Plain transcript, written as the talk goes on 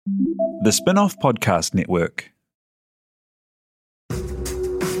The Spin-off Podcast Network.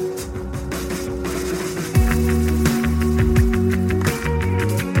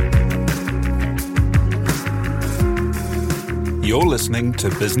 You're listening to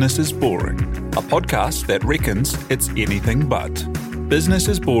Business is Boring, a podcast that reckons it's anything but. Business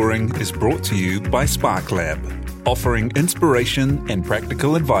is Boring is brought to you by SparkLab, offering inspiration and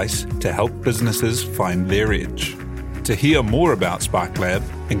practical advice to help businesses find their edge. To hear more about SparkLab,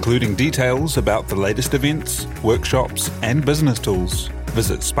 including details about the latest events, workshops, and business tools,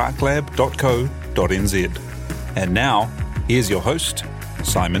 visit sparklab.co.nz. And now, here's your host,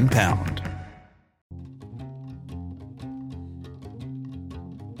 Simon Pound.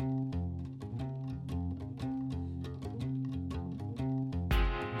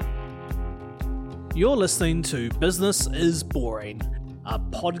 You're listening to Business is Boring, a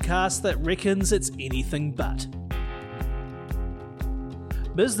podcast that reckons it's anything but.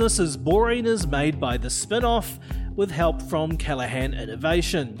 Business is Boring is made by The Spin-off with help from Callaghan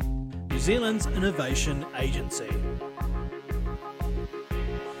Innovation, New Zealand's innovation agency.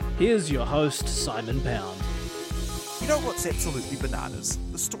 Here's your host, Simon Pound. You know what's absolutely bananas?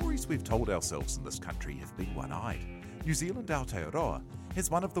 The stories we've told ourselves in this country have been one-eyed. New Zealand Aotearoa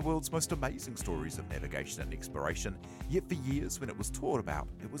has one of the world's most amazing stories of navigation and exploration, yet for years when it was taught about,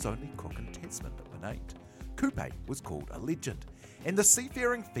 it was only Cook and Tasman that were named. Kupe was called a legend, and the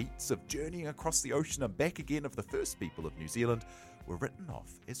seafaring feats of journeying across the ocean and back again of the first people of New Zealand were written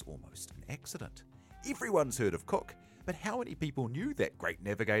off as almost an accident. Everyone's heard of Cook, but how many people knew that great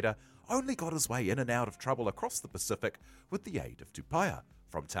navigator only got his way in and out of trouble across the Pacific with the aid of Tupaia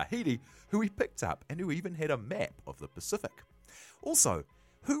from Tahiti, who he picked up and who even had a map of the Pacific. Also,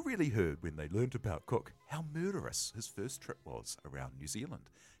 who really heard when they learnt about Cook how murderous his first trip was around New Zealand,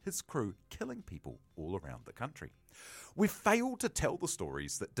 his crew killing people all around the country? We've failed to tell the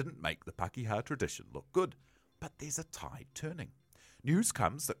stories that didn't make the Pakeha tradition look good, but there's a tide turning. News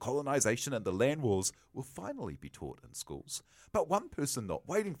comes that colonisation and the land wars will finally be taught in schools, but one person not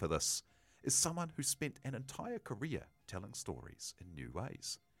waiting for this is someone who spent an entire career telling stories in new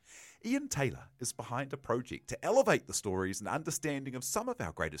ways. Ian Taylor is behind a project to elevate the stories and understanding of some of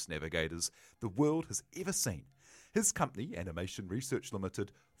our greatest navigators the world has ever seen. His company, Animation Research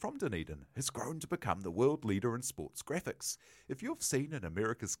Limited, from Dunedin, has grown to become the world leader in sports graphics. If you've seen an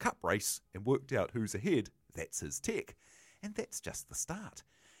America's Cup race and worked out who's ahead, that's his tech. And that's just the start.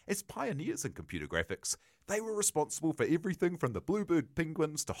 As pioneers in computer graphics, they were responsible for everything from the Bluebird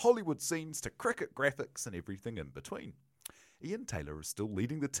penguins to Hollywood scenes to cricket graphics and everything in between. Ian Taylor is still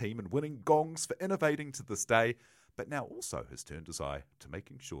leading the team and winning gongs for innovating to this day, but now also has turned his eye to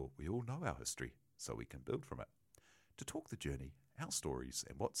making sure we all know our history so we can build from it. To talk the journey, our stories,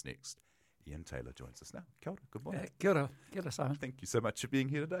 and what's next, Ian Taylor joins us now. Kia ora, good morning. Kia ora, Simon. Thank you so much for being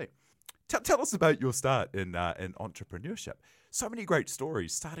here today. Tell us about your start in entrepreneurship. So many great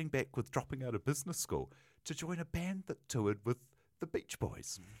stories, starting back with dropping out of business school to join a band that toured with the Beach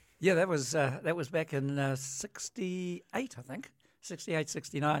Boys. Yeah, that was back in 68, I think, 68,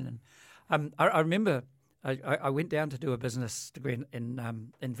 69. And I remember I went down to do a business degree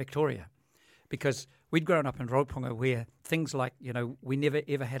in Victoria because we'd grown up in Rauponga where things like, we never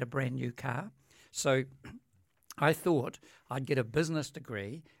ever had a brand new car. So I thought I'd get a business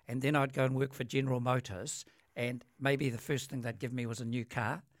degree and then I'd go and work for General Motors and maybe the first thing they'd give me was a new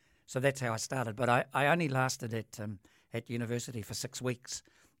car. So that's how I started. But I only lasted at university for 6 weeks.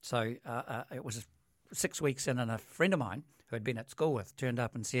 So it was 6 weeks in, and a friend of mine who had been at school with turned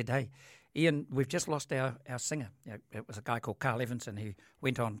up and said, "Hey, Ian, we've just lost our singer." It was a guy called Carl Evanson who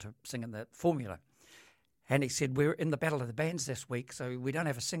went on to sing in the Formula. And he said, "We're in the Battle of the Bands this week, so we don't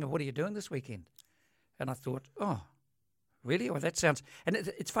have a singer. What are you doing this weekend?" And I thought, oh, really? Well, that sounds... And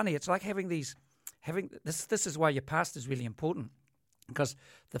it's funny. It's like having this is why your past is really important. Because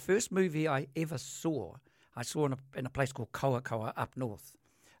the first movie I ever saw in a place called Koakoa up north.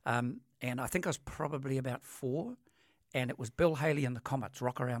 And I think I was probably about 4, and it was Bill Haley and the Comets,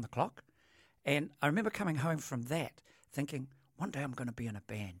 Rock Around the Clock. And I remember coming home from that thinking, one day I'm going to be in a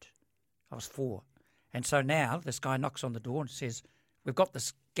band. I was 4. And so now this guy knocks on the door and says, "We've got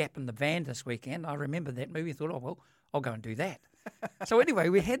this gap in the band this weekend." I remember that movie. I thought, oh, well, I'll go and do that. So anyway,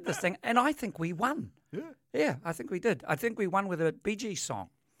 we had this thing, and I think we won. Yeah, I think we did. I think we won with a Bee Gees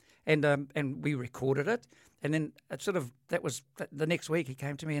song. And we recorded it. And then that was the next week he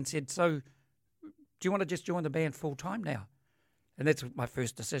came to me and said, "So do you want to just join the band full time now?" And that's my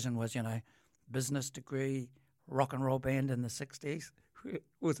first decision was, business degree, rock and roll band in the 60s. It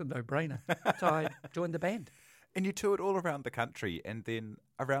was a no-brainer. So I joined the band. And you toured all around the country and then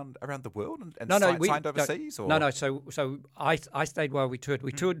around the world and signed overseas? No. So I stayed while we toured.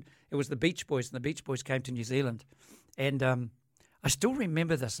 We toured, it was the Beach Boys, and the Beach Boys came to New Zealand. And I still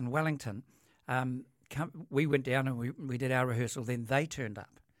remember this in Wellington. We went down and we did our rehearsal, then they turned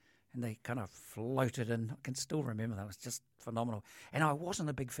up. And they kind of floated in. I can still remember that. It was just phenomenal. And I wasn't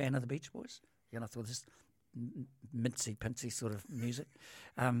a big fan of the Beach Boys. I thought this mincy-pincy sort of music.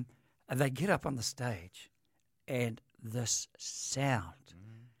 And they get up on the stage, and this sound,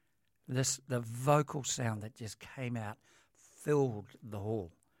 the vocal sound that just came out, filled the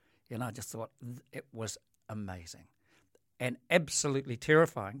hall. I just thought it was amazing. And absolutely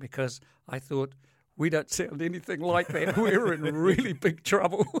terrifying, because I thought, we don't sound anything like that. We're in really big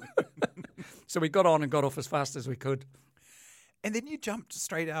trouble. So we got on and got off as fast as we could. And then you jumped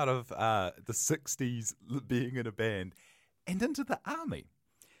straight out of the 60s being in a band and into the army.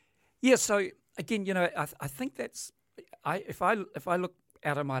 Yeah, so again, I think that's, if I look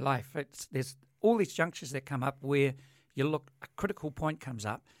out of my life, there's all these junctures that come up where you look, a critical point comes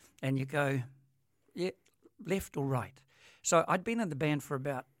up and you go, yeah, left or right. So I'd been in the band for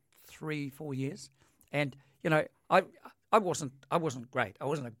about 3-4 years. And, I wasn't great. I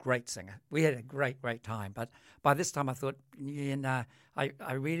wasn't a great singer. We had a great time. But by this time I thought, I'm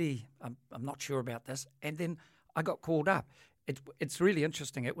not sure about this. And then I got called up. It's really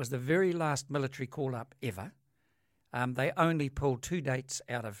interesting. It was the very last military call-up ever. They only pulled 2 dates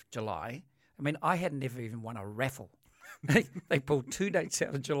out of July. I mean, I had never even won a raffle. They pulled 2 dates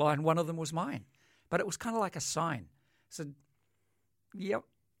out of July, and one of them was mine. But it was kind of like a sign. So, yep.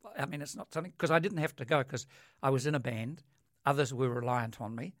 I mean, it's not something, because I didn't have to go because I was in a band. Others were reliant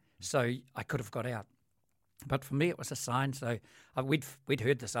on me, so I could have got out. But for me, it was a sign. So we'd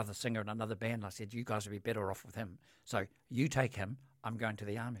heard this other singer in another band. I said, you guys would be better off with him. So you take him. I'm going to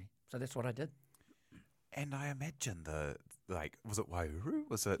the army. So that's what I did. And I imagine was it Waihuru?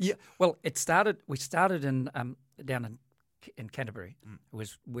 Was it? Yeah. Well, we started in down in Canterbury. It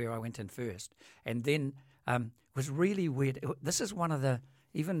was where I went in first, and then it was really weird. This is one of the,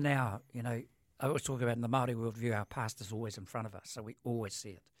 even now, I always talk about in the Māori worldview, our past is always in front of us, so we always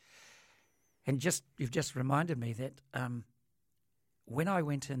see it. And you've just reminded me that when I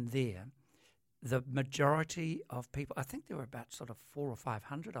went in there, the majority of people, I think there were about sort of 400 or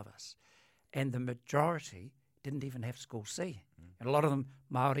 500 of us, and the majority didn't even have School C. And a lot of them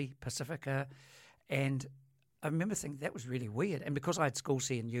Māori, Pacifica, and I remember thinking that was really weird. And because I had School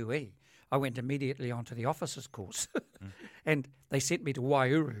C in UE, I went immediately onto the officers course, and they sent me to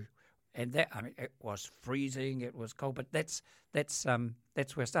Waihuru, and it was freezing, it was cold, but that's where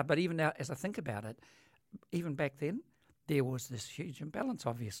I started. But even now, as I think about it, even back then, there was this huge imbalance.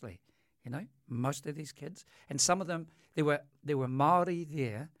 Obviously, most of these kids, and some of them, there were Māori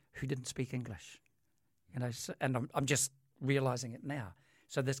there who didn't speak English, and I'm just realising it now.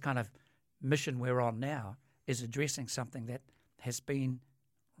 So this kind of mission we're on now is addressing something that has been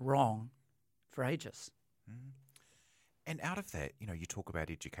wrong for ages. And out of that, you talk about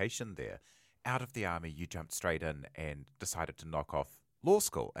education there. Out of the army, you jumped straight in and decided to knock off law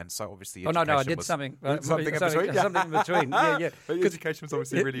school. And so obviously education I did something. Something in between? Something in between, yeah. But education was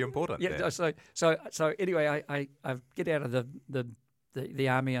obviously really important there. So anyway, I get out of the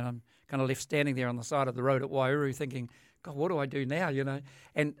army, and I'm kind of left standing there on the side of the road at Waihuru thinking, God, what do I do now,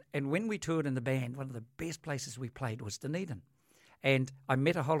 And when we toured in the band, one of the best places we played was Dunedin. And I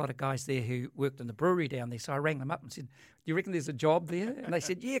met a whole lot of guys there who worked in the brewery down there. So I rang them up and said, do you reckon there's a job there? And they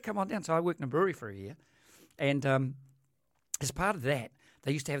said, yeah, come on down. So I worked in a brewery for a year. And as part of that,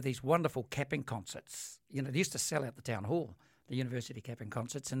 they used to have these wonderful capping concerts. They used to sell out the town hall, the university capping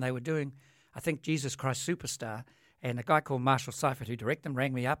concerts. And they were doing, I think, Jesus Christ Superstar. And a guy called Marshall Seifert, who directed them,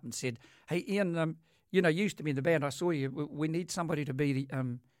 rang me up and said, hey, Ian, you used to be in the band. I saw you. We need somebody to be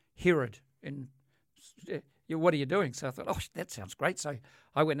Herod in... what are you doing? So I thought, oh, that sounds great. So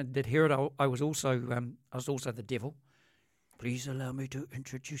I went and did Herod. I was also the devil. Please allow me to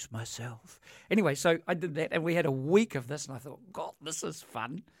introduce myself. Anyway, so I did that, and we had a week of this, and I thought, God, this is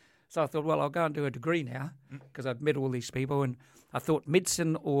fun. So I thought, well, I'll go and do a degree now, because I've met all these people, and I thought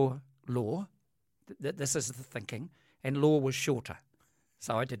medicine or law. This is the thinking, and law was shorter.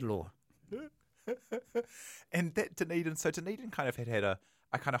 So I did law. And that Dunedin kind of had a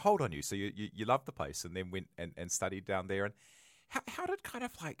kind of hold on you. So you loved the place and then went and studied down there. And how did kind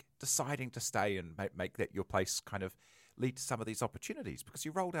of like deciding to stay and make that your place kind of lead to some of these opportunities? Because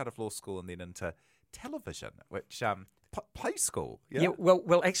you rolled out of law school and then into television, which play school. Yeah.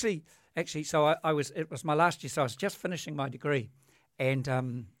 Well, actually, so it was my last year. So I was just finishing my degree,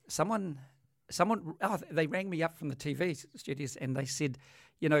 and someone they rang me up from the TV studios and they said,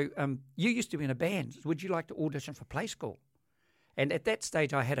 you used to be in a band. Would you like to audition for Play School? And at that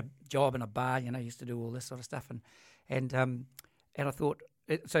stage, I had a job in a bar. I used to do all this sort of stuff, and I thought,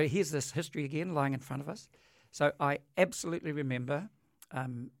 so here's this history again lying in front of us. So I absolutely remember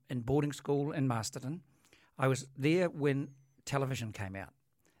in boarding school in Masterton, I was there when television came out,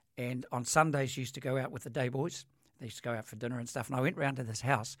 and on Sundays used to go out with the day boys. They used to go out for dinner and stuff, and I went round to this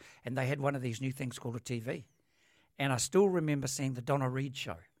house, and they had one of these new things called a TV, and I still remember seeing the Donna Reed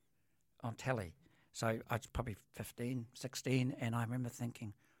show on telly. So I was probably 15, 16, and I remember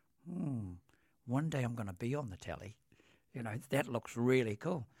thinking, one day I'm going to be on the telly. That looks really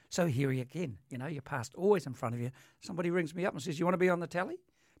cool. So here again, your past always in front of you. Somebody rings me up and says, you want to be on the telly?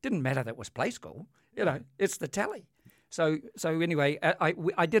 Didn't matter that it was Play School. It's the telly. So anyway,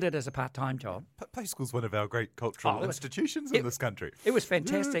 I did it as a part-time job. Play School's one of our great cultural institutions in this country. It was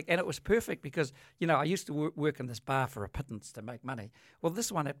fantastic, and it was perfect because, I used to work in this bar for a pittance to make money. Well,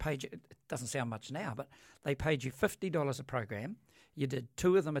 this one, it paid you, it doesn't sound much now, but they paid you $50 a program. You did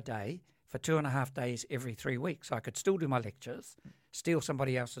 2 of them a day for 2.5 days every 3 weeks. So I could still do my lectures, steal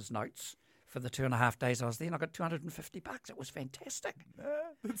somebody else's notes for the 2.5 days I was there, and I got $250. It was fantastic.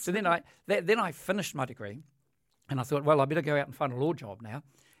 So then I finished my degree. And I thought, well, I better go out and find a law job now.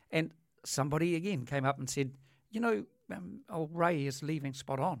 And somebody again came up and said, old Ray is leaving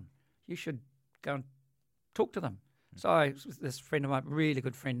Spot On. You should go and talk to them. So this friend of mine, really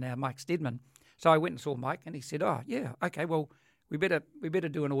good friend now, Mike Stedman. So I went and saw Mike, and he said, oh, yeah, okay, well, we better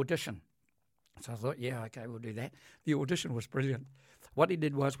do an audition. So I thought, yeah, okay, we'll do that. The audition was brilliant. What he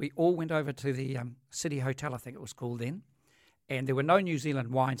did was we all went over to the City Hotel, I think it was called then, and there were no New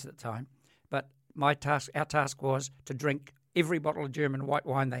Zealand wines at the time, but our task was to drink every bottle of German white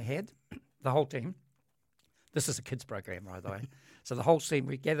wine they had, the whole team. This is a kids' program, by the way. So the whole team,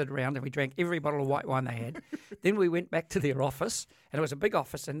 we gathered around and we drank every bottle of white wine they had. Then we went back to their office, and it was a big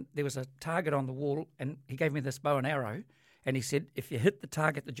office, and there was a target on the wall, and he gave me this bow and arrow, and he said, if you hit the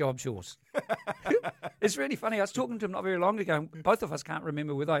target, the job's yours. It's really funny. I was talking to him not very long ago, and both of us can't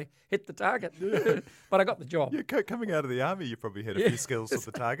remember whether I hit the target, but I got the job. Coming out of the army, you probably had a few skills with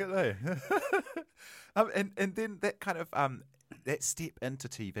the target, eh? And then that kind of that step into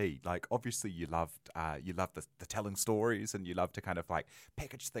TV, like obviously you loved the telling stories, and you love to kind of like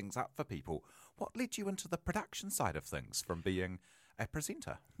package things up for people. What led you into the production side of things from being a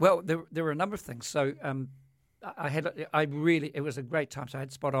presenter? Well, there were a number of things. So it was a great time. So I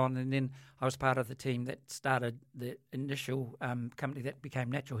had Spot On, and then I was part of the team that started the initial company that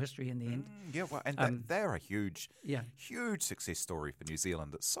became Natural History in the end. Yeah, well, and they're a huge success story for New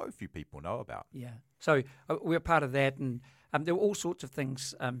Zealand that so few people know about. Yeah, so we're part of that, and there were all sorts of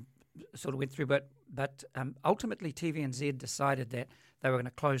things sort of went through, but ultimately TVNZ decided that they were going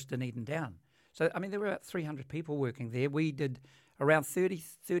to close Dunedin down. So, there were about 300 people working there. We did around 30%,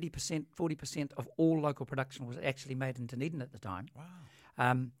 40% of all local production was actually made in Dunedin at the time.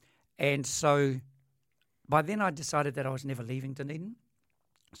 Wow. And so by then I decided that I was never leaving Dunedin.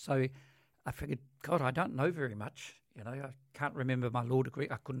 So I figured, God, I don't know very much. I can't remember my law degree.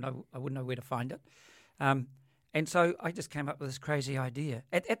 I wouldn't know where to find it. And so I just came up with this crazy idea.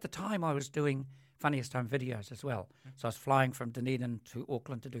 At the time I was doing Funniest Home Videos as well. So I was flying from Dunedin to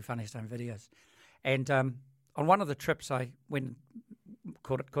Auckland to do Funniest Home Videos. And on one of the trips, I went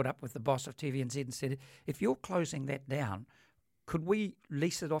caught up with the boss of TVNZ and said, if you're closing that down, could we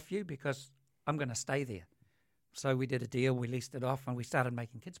lease it off you? Because I'm going to stay there. So we did a deal, we leased it off, and we started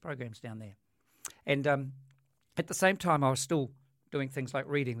making kids programs down there. And at the same time, I was still doing things like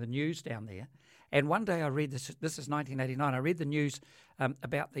reading the news down there. And one day I read this is 1989, I read the news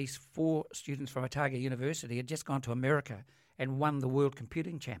about these 4 students from Otago University had just gone to America and won the World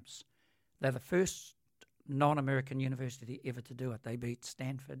Computing Champs. They're the first non-American university ever to do it. They beat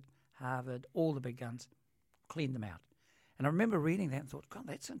Stanford, Harvard, all the big guns, cleaned them out. And I remember reading that and thought, God,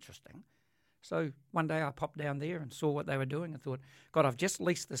 that's interesting. So one day I popped down there and saw what they were doing and thought, God, I've just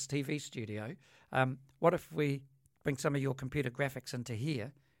leased this TV studio. What if we bring some of your computer graphics into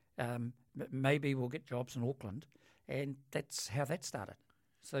here? Maybe we'll get jobs in Auckland. And that's how that started.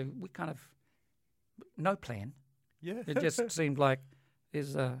 So we kind of, no plan. Yeah. It just seemed like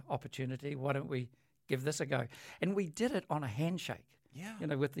there's an opportunity. Why don't we give this a go? And we did it on a handshake.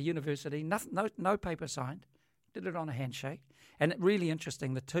 Yeah. With the university, no paper signed. Did it on a handshake. And really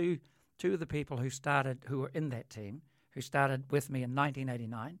interesting, the two of the people who were in that team, who started with me in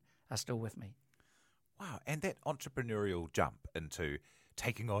 1989, are still with me. Wow, and that entrepreneurial jump into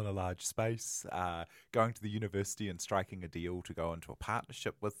taking on a large space, going to the university and striking a deal to go into a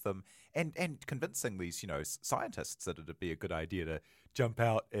partnership with them, and convincing these, scientists that it'd be a good idea to jump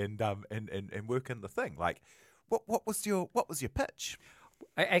out and work in the thing. Like, what was your pitch?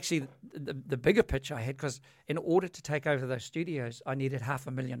 Actually, the bigger pitch I had, because in order to take over those studios, I needed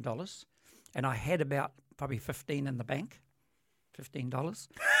 $500,000, and I had about probably 15 in the bank, $15,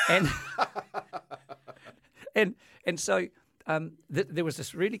 and so there was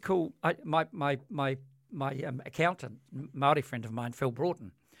this really cool. My accountant, Māori friend of mine, Phil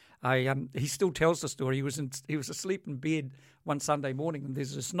Broughton. He still tells the story. He was asleep in bed one Sunday morning, and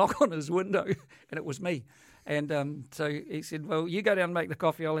there's this knock on his window, and it was me. And so he said, well, you go down and make the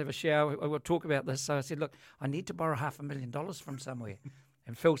coffee, I'll have a shower, we'll talk about this. So I said, look, I need to borrow $500,000 from somewhere.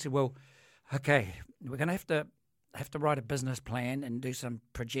 And Phil said, well, okay, we're going to have to write a business plan and do some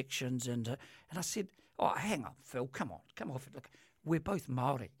projections. And I said, oh, hang on, Phil, come off it. Look, we're both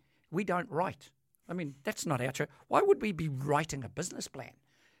Māori. We don't write. I mean, that's not our truth. Why would we be writing a business plan?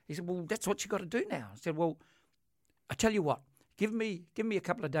 He said, well, that's what you got to do now. I said, well, I tell you what, give me a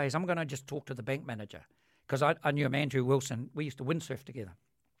couple of days. I'm going to just talk to the bank manager. Because I knew him, Andrew Wilson. We used to windsurf together.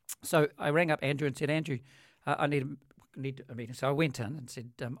 So I rang up Andrew and said, Andrew, I need a meeting. So I went in and said,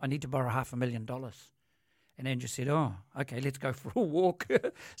 I need to borrow $500,000. And Andrew said, oh, okay, let's go for a walk.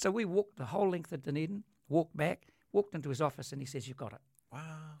 So we walked the whole length of Dunedin, walked back, walked into his office, and he says, you got it. Wow.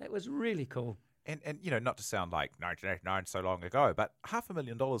 That was really cool. And not to sound like 1989 so long ago, but $500,000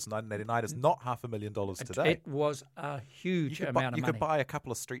 in 1989 is not $500,000 today. It was a huge amount of money. You could buy a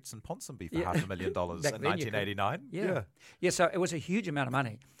couple of streets in Ponsonby for $500,000 in 1989. Yeah, so it was a huge amount of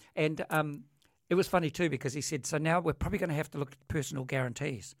money. And it was funny too, because he said, so now we're probably going to have to look at personal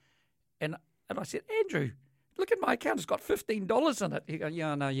guarantees. And I said, Andrew, look at my account, it's got $15 in it. He goes,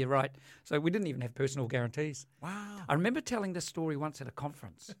 yeah, no, you're right. So we didn't even have personal guarantees. Wow. I remember telling this story once at a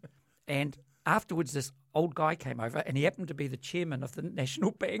conference. And afterwards, this old guy came over, and he happened to be the chairman of the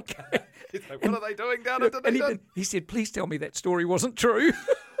National Bank. He's like, what are they doing down in Dunedin? He said, please tell me that story wasn't true.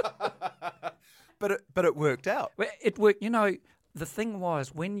 But it worked out. Well, it worked. The thing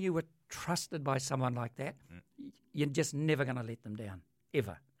was, when you were trusted by someone like that, you're just never going to let them down,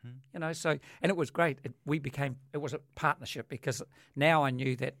 ever. So, and it was great. It was a partnership, because now I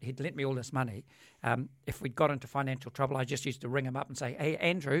knew that he'd lent me all this money. If we'd got into financial trouble, I just used to ring him up and say, hey,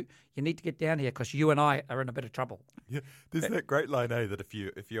 Andrew, you need to get down here because you and I are in a bit of trouble. Yeah, there's that great line, that if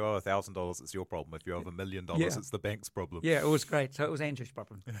you owe $1,000, it's your problem. If you owe $1 million, it's the bank's problem. Yeah, it was great. So it was Andrew's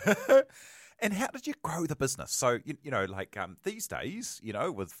problem. And how did you grow the business? So, these days,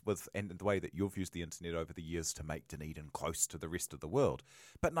 with and the way that you've used the internet over the years to make Dunedin close to the rest of the world.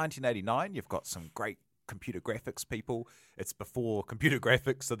 But 1989, you've got some great computer graphics people. It's before computer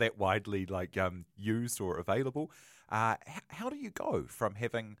graphics are that widely used or available. How do you go from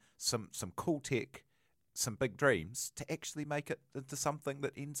having some cool tech, some big dreams, to actually make it into something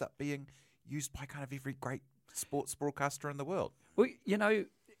that ends up being used by kind of every great sports broadcaster in the world? Well,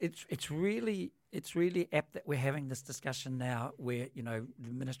 It's really apt that we're having this discussion now, where the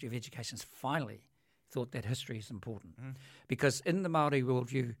Ministry of Education's finally thought that history is important, because in the Māori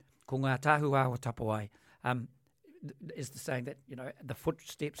worldview, ko ngā tāhua o Tapawai, is the saying that the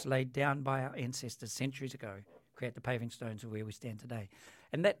footsteps laid down by our ancestors centuries ago create the paving stones of where we stand today,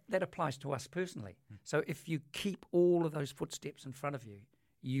 and that applies to us personally. So if you keep all of those footsteps in front of you,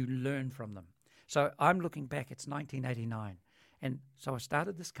 you learn from them. So I'm looking back. It's 1989. And so I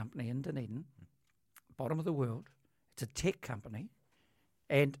started this company in Dunedin, bottom of the world. It's a tech company,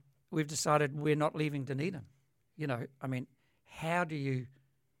 and we've decided we're not leaving Dunedin. How do you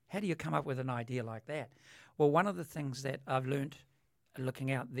come up with an idea like that? Well, one of the things that I've learned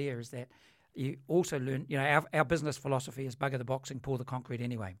looking out there is that you also learn, our business philosophy is bugger the boxing, pour the concrete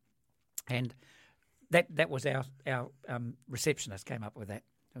anyway. And that was our receptionist came up with that.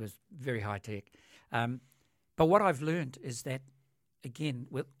 It was very high tech. But what I've learned is that, again,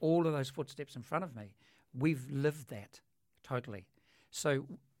 with all of those footsteps in front of me, we've lived that totally. So,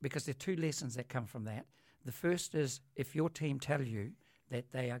 because there are two lessons that come from that. The first is, if your team tell you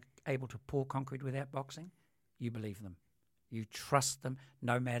that they are able to pour concrete without boxing, you believe them. You trust them,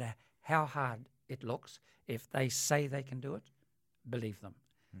 no matter how hard it looks. If they say they can do it, believe them.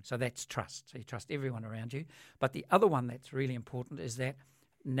 So that's trust. So you trust everyone around you. But the other one that's really important is that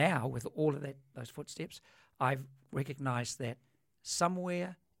now, with all of those footsteps, I've recognised that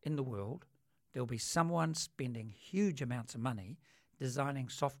somewhere in the world there'll be someone spending huge amounts of money designing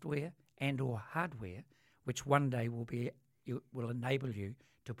software and or hardware which one day will enable you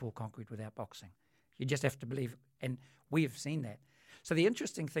to pour concrete without boxing. You just have to believe, and we have seen that. So the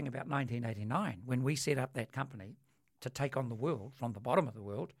interesting thing about 1989, when we set up that company, to take on the world from the bottom of the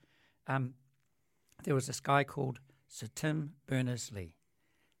world, there was this guy called Sir Tim Berners-Lee,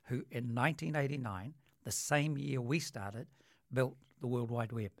 who in 1989, the same year we started, built the World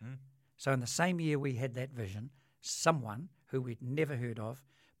Wide Web. So in the same year we had that vision, someone who we'd never heard of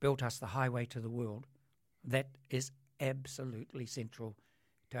built us the highway to the world. That is absolutely central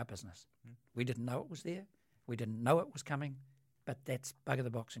to our business. We didn't know it was there. We didn't know it was coming, but that's bugger the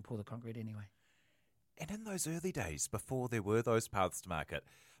box and pour the concrete anyway. And in those early days, before there were those paths to market,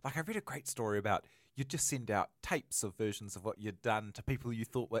 like I read a great story about you'd just send out tapes of versions of what you'd done to people you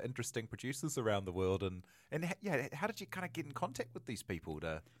thought were interesting producers around the world. And how did you kind of get in contact with these people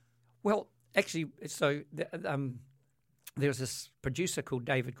to... Well, actually, so there was this producer called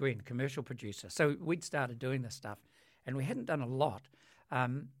David Green, commercial producer. So we'd started doing this stuff, and we hadn't done a lot.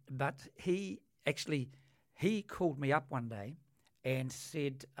 But he called me up one day and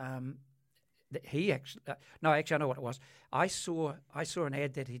said that he actually I know what it was. I saw an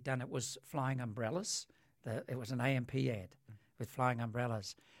ad that he'd done. It was flying umbrellas. It was an AMP ad with flying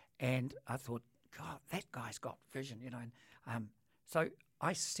umbrellas, and I thought, God, that guy's got vision, you know. And so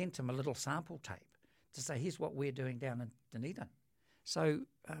I sent him a little sample tape to say, here's what we're doing down in Dunedin. So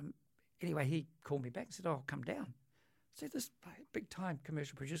anyway, he called me back and said, oh, come down. So this big-time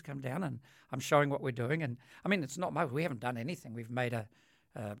commercial producer come down, and I'm showing what we're doing. And, I mean, it's not much. We haven't done anything. We've made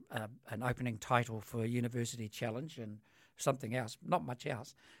an opening title for a University Challenge and something else, not much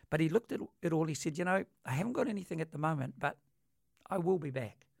else. But he looked at it all. He said, you know, I haven't got anything at the moment, but I will be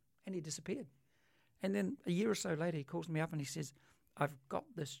back. And he disappeared. And then a year or so later, he calls me up and he says, I've got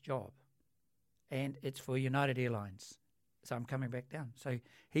this job, and it's for United Airlines. So I'm coming back down. So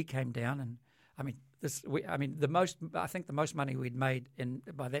he came down, and the most money we'd made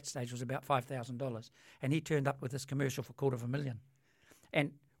by that stage was about $5,000, and he turned up with this commercial for $250,000,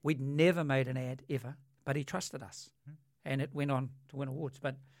 and we'd never made an ad ever, but he trusted us, and it went on to win awards.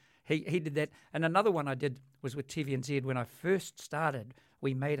 But he did that, and another one I did was with TVNZ. When I first started,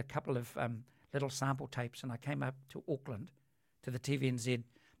 we made a couple of little sample tapes, and I came up to Auckland to the TVNZ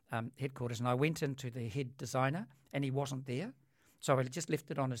headquarters, and I went into the head designer, and he wasn't there. So I just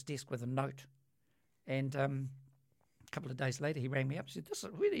left it on his desk with a note. And a couple of days later, he rang me up and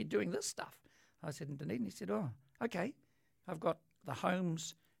said, where are you doing this stuff? I said, in Dunedin. He said, oh, okay. I've got the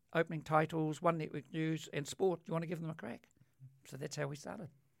Homes, opening titles, One Network News, and Sport. Do you want to give them a crack? So that's how we started.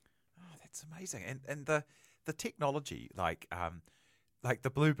 Oh, that's amazing. And the technology, like the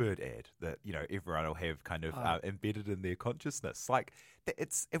Bluebird ad that, you know, everyone will have kind of embedded in their consciousness. Like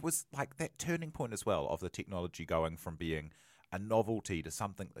it was like that turning point as well of the technology going from being a novelty to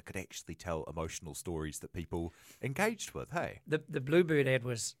something that could actually tell emotional stories that people engaged with. Hey, the Bluebird ad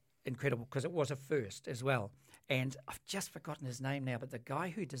was incredible because it was a first as well. And I've just forgotten his name now, but the guy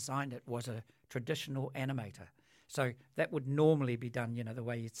who designed it was a traditional animator. So that would normally be done, you know, the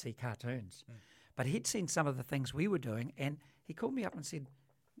way you'd see cartoons. But he'd seen some of the things we were doing, and he called me up and said,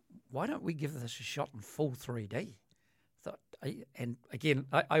 why don't we give this a shot in full 3D? And again,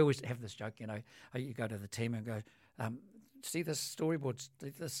 I always have this joke, you know, you go to the team and go, see this storyboard,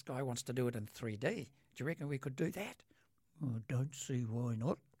 this guy wants to do it in 3D. Do you reckon we could do that? Oh, don't see why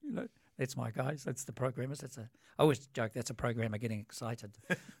not. You know, that's my guys, that's the programmers. I always joke that's a programmer getting excited.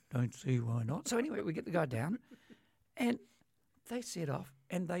 Don't see why not. So anyway, we get the guy down, and they set off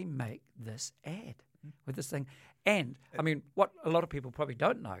and they make this ad with this thing. And, I mean, what a lot of people probably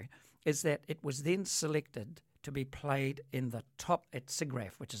don't know is that it was then selected to be played in the top at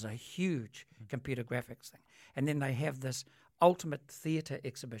SIGGRAPH, which is a huge computer graphics thing. And then they have this ultimate theatre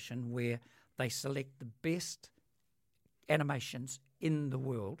exhibition where they select the best animations in the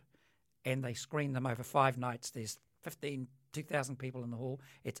world and they screen them over 5 nights. There's 2,000 people in the hall.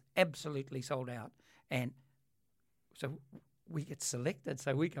 It's absolutely sold out. And so we get selected.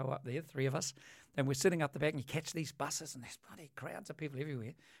 So we go up there, 3 of us, and we're sitting up the back, and you catch these buses, and there's bloody crowds of people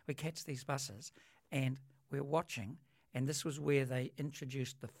everywhere. We catch these buses, and we're watching, and this was where they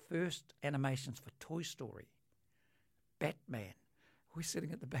introduced the first animations for Toy Story, Batman. We're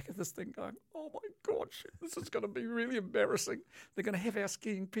sitting at the back of this thing going, oh my God, shit, this is going to be really embarrassing. They're going to have our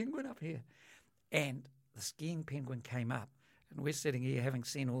skiing penguin up here. And the skiing penguin came up, and we're sitting here having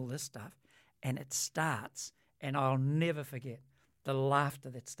seen all this stuff, and it starts, and I'll never forget the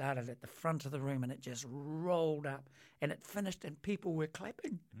laughter that started at the front of the room, and it just rolled up, and it finished, and people were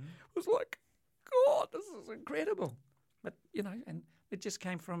clapping. It was like, God, this is incredible. But, you know, and it just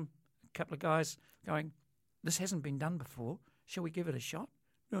came from a couple of guys going, this hasn't been done before. Shall we give it a shot?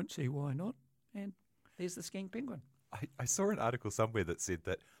 Don't see why not. And there's the skiing penguin. I saw an article somewhere that said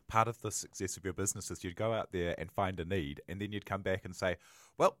that part of the success of your business is you'd go out there and find a need, and then you'd come back and say,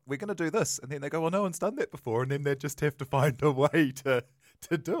 well, we're going to do this. And then they go, well, no one's done that before. And then they just have to find a way to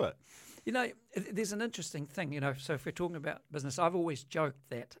do it. You know, there's an interesting thing, so if we're talking about business, I've always joked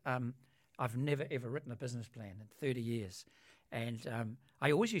that I've never, ever written a business plan in 30 years. And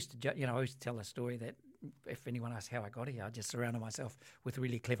I always used to, I always tell a story that if anyone asks how I got here, I just surrounded myself with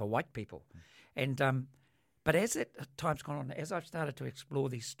really clever white people. And but as time's gone on, as I've started to explore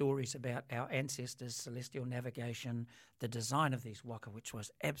these stories about our ancestors, celestial navigation, the design of these waka, which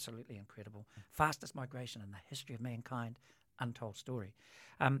was absolutely incredible, fastest migration in the history of mankind, untold story.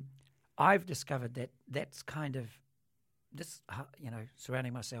 I've discovered that that's kind of this,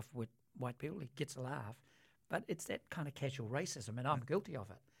 surrounding myself with white people, it gets a laugh, but it's that kind of casual racism, and I'm guilty of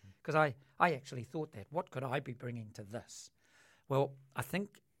it because I actually thought that. What could I be bringing to this? Well, I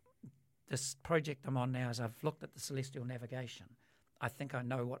think this project I'm on now, as I've looked at the celestial navigation, I think I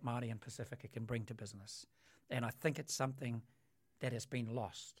know what Māori and Pacifica can bring to business, and I think it's something that has been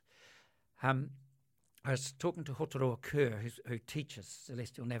lost. I was talking to Hotoroa Kerr, who teaches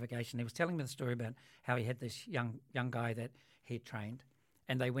celestial navigation. He was telling me the story about how he had this young guy that he trained,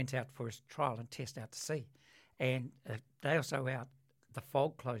 and they went out for his trial and test out to sea. And a day or so out, the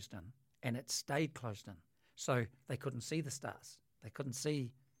fog closed in, and it stayed closed in. So they couldn't see the stars. They couldn't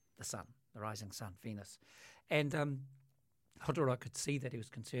see the sun, the rising sun, Venus. And Hotoroa could see that he was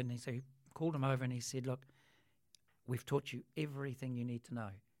concerned, and so he called him over and he said, look, we've taught you everything you need to know.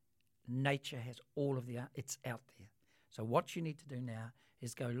 Nature has all of it's out there. So what you need to do now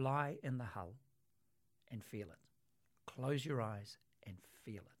is go lie in the hull and feel it. Close your eyes and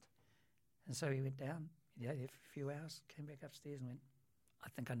feel it. And so he went down, for a few hours, came back upstairs and went, I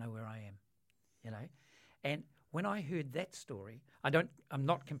think I know where I am, And when I heard that story, I'm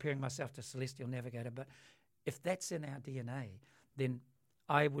not comparing myself to Celestial Navigator, but if that's in our DNA, then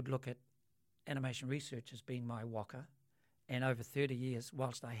I would look at animation research as being my waka. And over 30 years,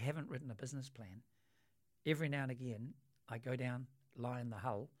 whilst I haven't written a business plan, every now and again, I go down, lie in the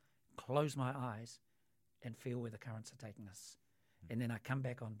hull, close my eyes, and feel where the currents are taking us. And then I come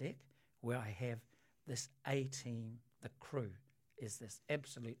back on deck where I have this A-team, the crew is this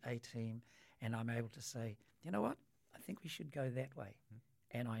absolute A-team, and I'm able to say, you know what, I think we should go that way.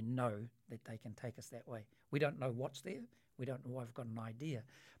 And I know that they can take us that way. We don't know what's there. We don't know. I've got an idea.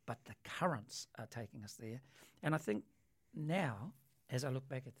 But the currents are taking us there. And I think now, as I look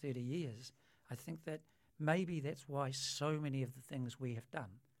back at 30 years, I think that maybe that's why so many of the things we have done,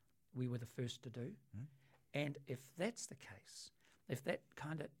 we were the first to do. And if that's the case, if that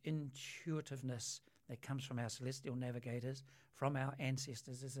kind of intuitiveness that comes from our celestial navigators, from our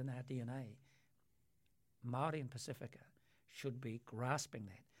ancestors, is in our DNA, Māori and Pacifica should be grasping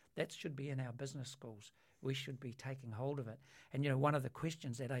that. That should be in our business schools. We should be taking hold of it. And, one of the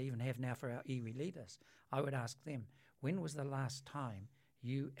questions that I even have now for our iwi leaders, I would ask them, when was the last time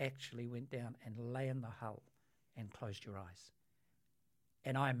you actually went down and lay in the hull and closed your eyes?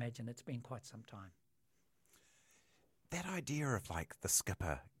 And I imagine it's been quite some time. That idea of the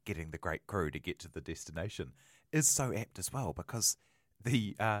skipper getting the great crew to get to the destination is so apt as well, because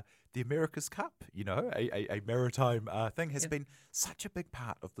the America's Cup, a maritime thing, has been such a big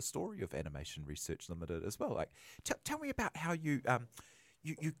part of the story of Animation Research Limited as well. Tell me about how you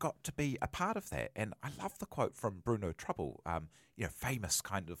got to be a part of that. And I love the quote from Bruno Trouble, famous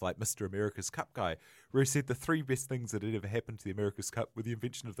kind of Mr. America's Cup guy, where he said the three best things that had ever happened to the America's Cup were the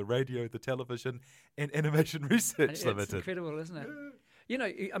invention of the radio, the television, and Animation Research Limited. It's incredible, isn't it?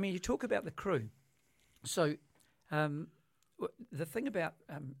 You talk about the crew. So the thing about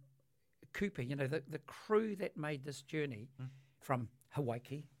Cooper, the crew that made this journey from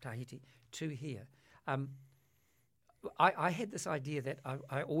Hawaii, Tahiti, to here, I had this idea that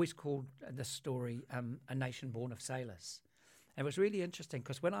I always called this story A Nation Born of Sailors. And it was really interesting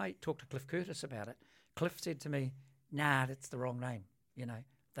because when I talked to Cliff Curtis about it, Cliff said to me, nah, that's the wrong name.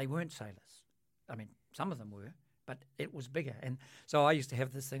 They weren't sailors. I mean, some of them were, but it was bigger. And so I used to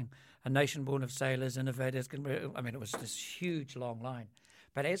have this thing, A Nation Born of Sailors, Innovators. It was this huge, long line.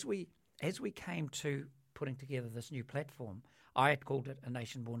 But as we came to putting together this new platform, I had called it A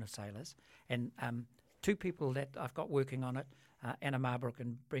Nation Born of Sailors. And two people that I've got working on it, Anna Marbrook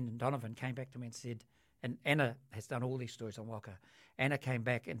and Brendan Donovan, came back to me and said, and Anna has done all these stories on waka. Anna came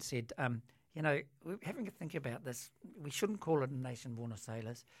back and said, we're having to think about this. We shouldn't call it A Nation Born of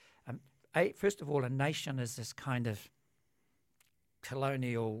Sailors. First of all, a nation is this kind of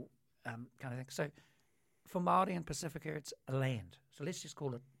colonial kind of thing. So for Māori and Pacifica, it's a land. So let's just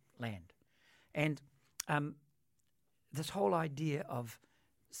call it land. And this whole idea of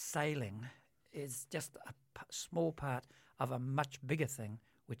sailing is just a small part of a much bigger thing,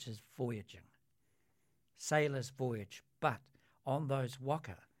 which is voyaging. Sailors voyage, but on those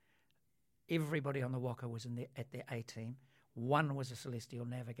waka, everybody on the waka was at their A team. One was a celestial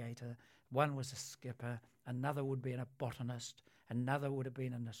navigator, one was a skipper, another would be a botanist, another would have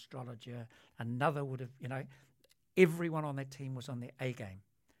been an astrologer, another would have, everyone on that team was on their A game.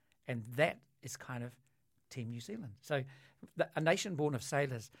 And that is kind of Team New Zealand. So a nation born of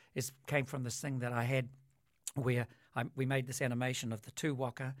sailors came from this thing that I had where we made this animation of the two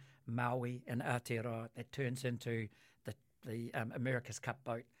waka, Maui and Aotearoa, that turns into the America's Cup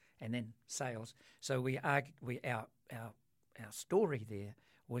boat and then sails. So our story there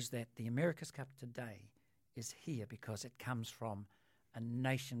was that the America's Cup today is here because it comes from a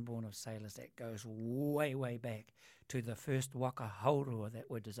nation born of sailors that goes way, way back to the first waka haurua that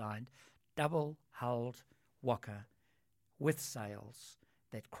were designed, double-hulled waka with sails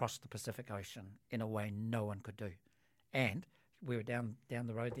that crossed the Pacific Ocean in a way no one could do. And we were down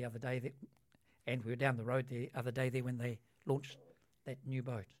the road the other day there when they launched that new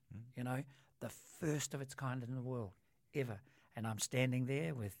boat, the first of its kind in the world ever. And I'm standing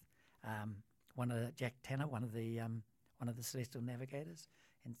there with Jack Tanner, one of the celestial navigators,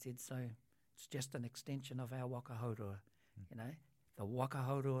 and said, so it's just an extension of our waka haurua. The waka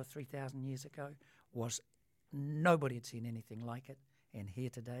haurua 3,000 years ago was, nobody had seen anything like it. And here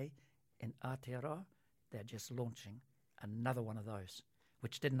today in Aotearoa, they're just launching another one of those,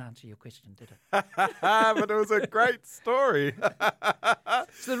 which didn't answer your question, did it? But it was a great story.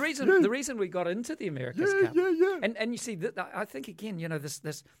 So the reason we got into the America's Cup, and you see, I think again, there's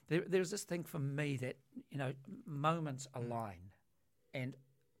this thing for me that moments align, and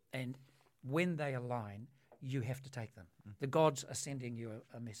when they align, you have to take them. The gods are sending you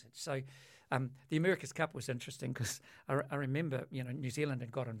a message. So the America's Cup was interesting because I remember, New Zealand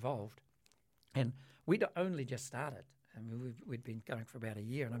had got involved, and we'd only just started. I mean, we'd been going for about a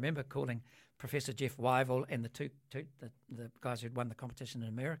year, and I remember calling Professor Jeff Wyville and the guys who'd won the competition in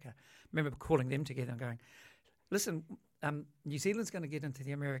America. I remember calling them together and going, listen, New Zealand's going to get into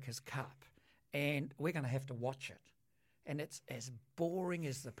the America's Cup, and we're going to have to watch it. And it's as boring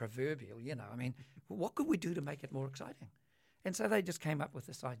as the proverbial, I mean, what could we do to make it more exciting? And so they just came up with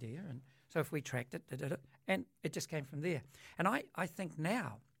this idea, and so if we tracked it, and it just came from there. And I think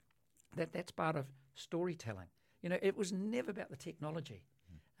now that's part of storytelling. It was never about the technology.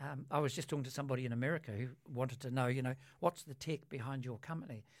 I was just talking to somebody in America who wanted to know, what's the tech behind your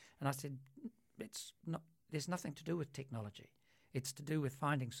company? And I said, there's nothing to do with technology. It's to do with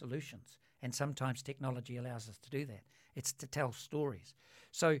finding solutions. And sometimes technology allows us to do that. It's to tell stories.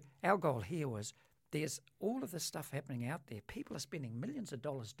 So our goal here was, there's all of this stuff happening out there. People are spending millions of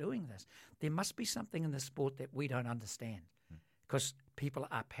dollars doing this. There must be something in the sport that we don't understand because people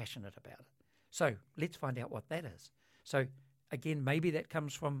are passionate about it. So let's find out what that is. So again, maybe that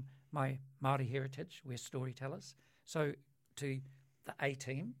comes from my Māori heritage. We're storytellers. So to the A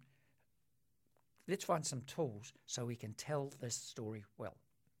team, let's find some tools so we can tell this story well.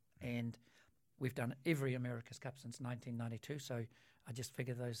 And we've done every America's Cup since 1992. So I just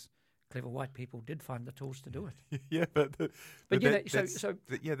figure those clever white people did find the tools to do it. Yeah,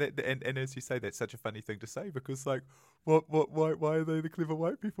 and as you say, that's such a funny thing to say because, like, why are they the clever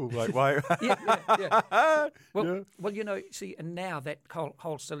white people? Like, why? Yeah. Well, see, and now that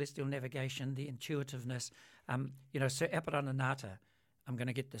whole celestial navigation, the intuitiveness, Sir Apirananata, I'm going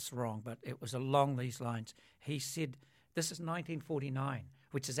to get this wrong, but it was along these lines. He said, this is 1949,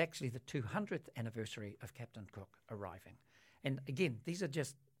 which is actually the 200th anniversary of Captain Cook arriving. And again, these are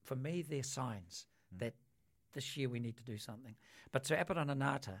just, for me, they're signs that this year we need to do something. But Sir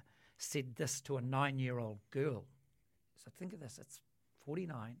Apirananata said this to a 9-year-old girl. So think of this, it's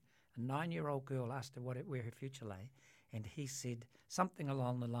 49. A 9-year-old girl asked her where her future lay, and he said something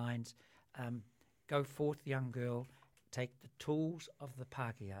along the lines, go forth, young girl, take the tools of the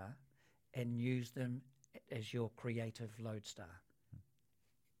Pākehā and use them as your creative lodestar.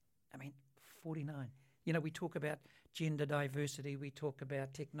 I mean, 49. We talk about gender diversity, we talk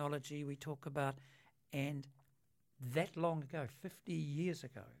about technology, we talk about, and that long ago, 50 years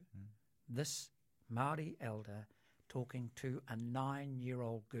ago, this Māori elder talking to a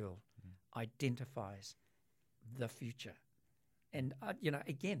 9-year-old girl identifies the future. And,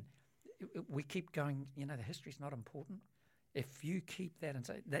 again, we keep going, the history's not important. If you keep that and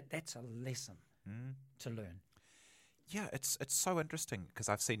say that's a lesson to learn. Yeah, it's so interesting because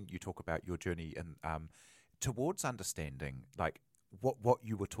I've seen you talk about your journey and towards understanding, like what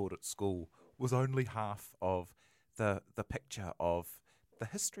you were taught at school was only half of the picture of the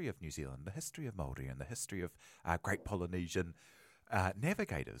history of New Zealand, the history of Māori, and the history of great Polynesian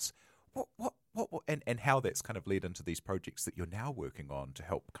navigators. and how that's kind of led into these projects that you're now working on to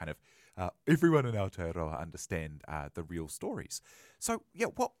help kind of everyone in Aotearoa understand the real stories. So, yeah,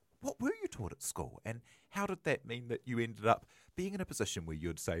 what were you taught at school, and how did that mean that you ended up being in a position where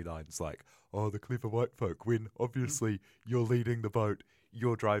you'd say lines like, "Oh, the clever white folk," when obviously you're leading the boat,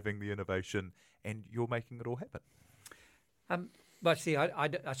 you're driving the innovation, and you're making it all happen? But see,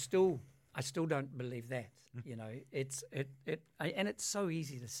 I still don't believe that. You know, and it's so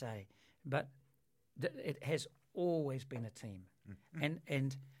easy to say, but it has always been a team,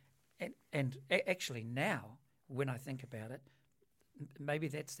 and actually now when I think about it, maybe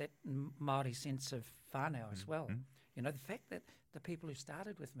that's that Māori sense of whānau as well. You know, the fact that the people who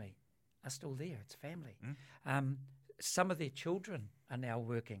started with me are still there. It's family. Some of their children are now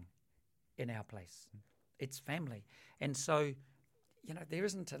working in our place. It's family, and so, you know, there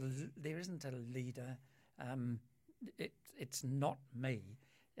isn't a leader. It's not me.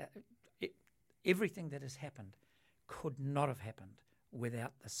 Everything that has happened could not have happened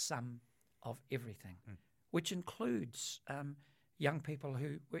without the sum of everything, which includes young people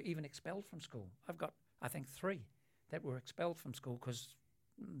who were even expelled from school. I've got, I think, 3 that were expelled from school because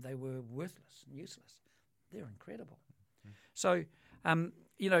they were worthless and useless. They're incredible. So,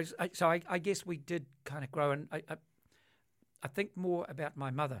 you know, I guess we did kind of grow, and I think more about my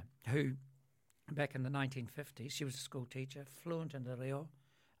mother, who back in the 1950s, she was a school teacher, fluent in the reo,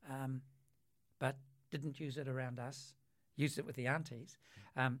 but didn't use it around us, used it with the aunties.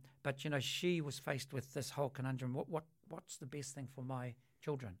 But, you know, she was faced with this whole conundrum, what's the best thing for my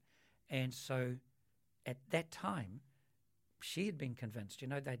children? And so at that time, she had been convinced, you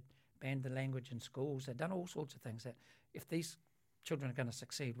know, they'd banned the language in schools, they'd done all sorts of things, that if these children are going to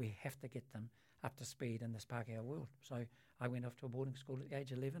succeed, we have to get them up to speed in this Pākehā world. So I went off to a boarding school at the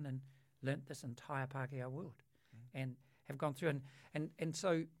age of 11 and learnt this entire Pākehā world and have gone through. And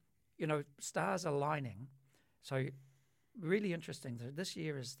so, you know, stars aligning. So really interesting. This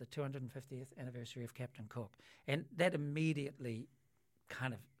year is the 250th anniversary of Captain Cook. And that immediately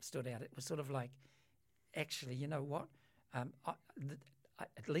kind of stood out. It was sort of like, actually, you know what?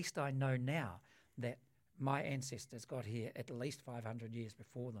 At least I know now that my ancestors got here at least 500 years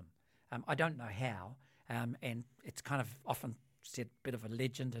before them. I don't know how, and it's kind of often said a bit of a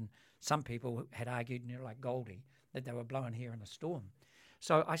legend, and some people had argued, you know, like Goldie, that they were blown here in a storm.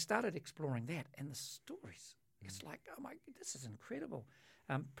 So I started exploring that, and the stories, it's like, oh my, this is incredible.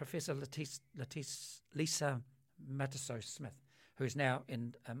 Professor Lisa Mataso-Smith, who's now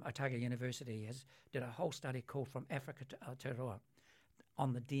in Otago University, did a whole study called From Africa to Aotearoa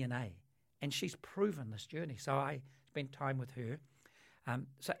on the DNA, and she's proven this journey. So I spent time with her.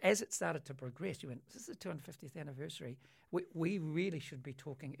 So as it started to progress, you went, this is the 250th anniversary. We really should be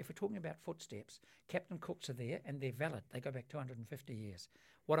talking, if we're talking about footsteps, Captain Cooks are there and they're valid. They go back 250 years.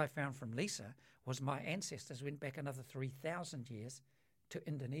 What I found from Lisa was my ancestors went back another 3,000 years to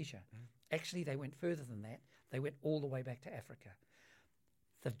Indonesia. Actually, they went further than that. They went all the way back to Africa.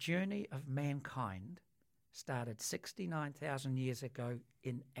 The journey of mankind started 69,000 years ago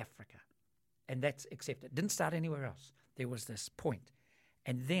in Africa. And that's accepted. It didn't start anywhere else. There was this point.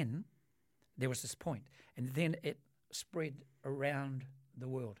 And then there was this point. And then it spread around the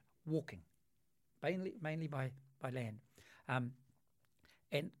world, walking, mainly by land.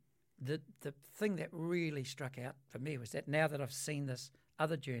 And the thing that really struck out for me was that now that I've seen this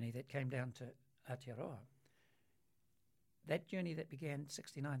other journey that came down to Aotearoa, that journey that began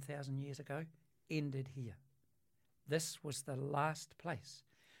 69,000 years ago ended here. This was the last place.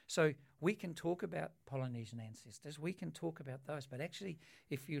 So we can talk about Polynesian ancestors, we can talk about those, but actually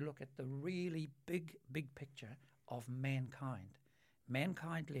if you look at the really big picture of mankind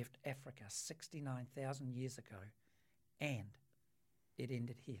left Africa 69,000 years ago and it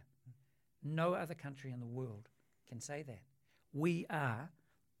ended here. No other country in the world can say that. We are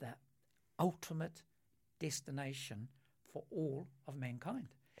the ultimate destination for all of mankind.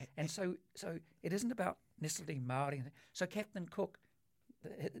 And so it isn't about necessarily Māori. So Captain Cook,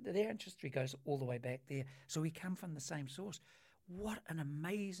 their ancestry goes all the way back there. So we come from the same source. What an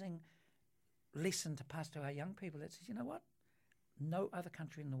amazing lesson to pass to our young people that says, you know what? No other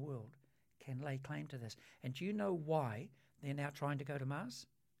country in the world can lay claim to this. And do you know why they're now trying to go to Mars?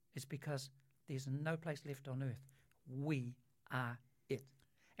 It's because there's no place left on Earth. We are it.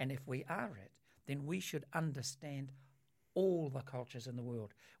 And if we are it, then we should understand all the cultures in the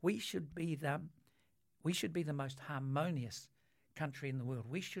world. We should be the most harmonious country in the world.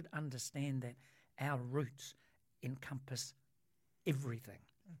 We should understand that our roots encompass everything.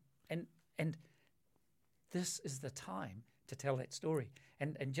 And this is the time to tell that story.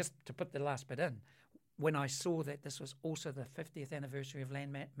 And just to put the last bit in, when I saw that this was also the 50th anniversary of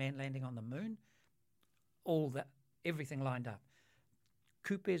man landing on the moon, everything lined up.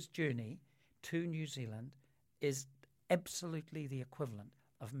 Kupe's journey to New Zealand is absolutely the equivalent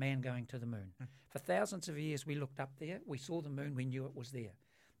of man going to the moon. For thousands of years we looked up there, we saw the moon, we knew it was there.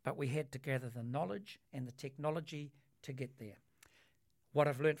 But we had to gather the knowledge and the technology to get there. What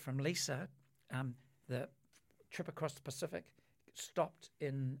I've learned from Lisa, the trip across the Pacific stopped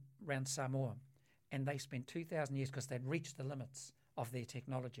around Samoa, and they spent 2,000 years because they'd reached the limits of their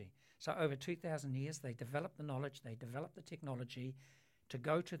technology. So over 2,000 years, they developed the knowledge, they developed the technology to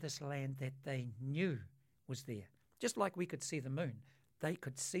go to this land that they knew was there. Just like we could see the moon, they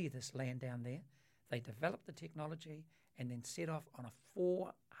could see this land down there. They developed the technology and then set off on a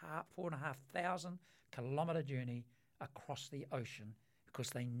 4,500 kilometre journey across the ocean because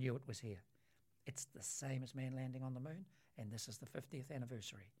they knew it was here. It's the same as man landing on the moon, and this is the 50th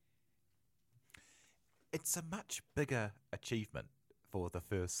anniversary. It's a much bigger achievement for the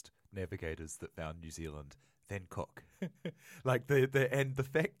first navigators that found New Zealand than Cook. Like the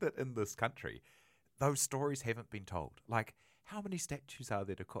fact that in this country, those stories haven't been told. Like, how many statues are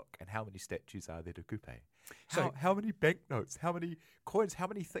there to Cook, and how many statues are there to Kupe? How many banknotes? How many coins? How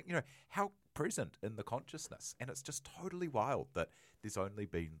many things? How present in the consciousness? And it's just totally wild that there's only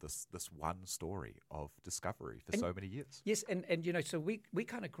been this one story of discovery for so many years. Yes, and so we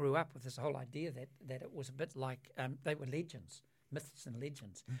kind of grew up with this whole idea that it was a bit like they were legends. Myths and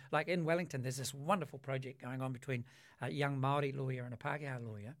legends. Like in Wellington, there's this wonderful project going on between a young Māori lawyer and a Pākehā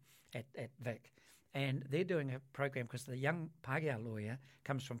lawyer at Vic. And they're doing a program because the young Pākehā lawyer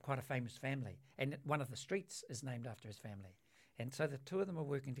comes from quite a famous family, and one of the streets is named after his family. And so the two of them are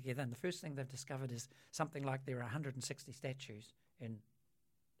working together, and the first thing they've discovered is something like there are 160 statues in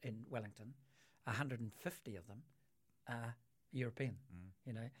Wellington. 150 of them are European,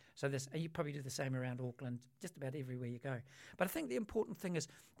 So you probably do the same around Auckland, just about everywhere you go. But I think the important thing is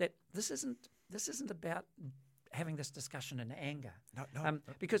that this isn't about having this discussion in anger. No.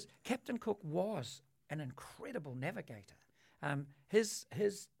 Because Captain Cook was an incredible navigator. His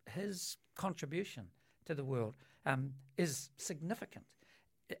contribution to the world is significant.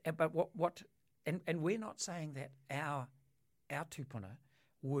 But and we're not saying that our tupuna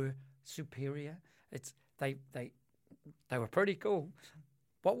were superior. They were pretty cool.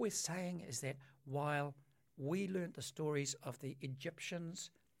 What we're saying is that while we learnt the stories of the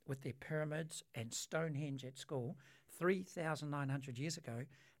Egyptians with their pyramids and Stonehenge at school 3,900 years ago,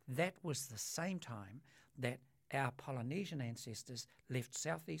 that was the same time that our Polynesian ancestors left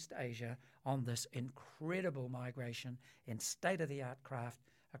Southeast Asia on this incredible migration in state-of-the-art craft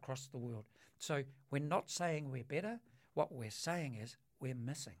across the world. So we're not saying we're better. What we're saying is we're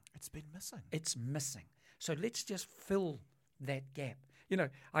missing. It's been missing. It's missing. So let's just fill that gap.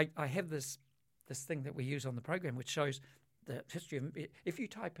 I have this thing that we use on the program which shows the history of. If you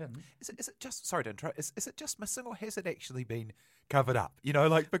type in, is it just? Sorry to interrupt. Is it just missing, or has it actually been covered up?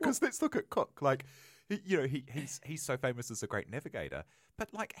 Because let's look at Cook. Like, he's so famous as a great navigator,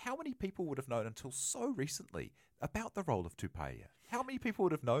 but like, how many people would have known until so recently about the role of Tupaia? How many people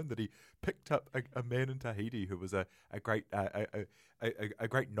would have known that he picked up a man in Tahiti who was a great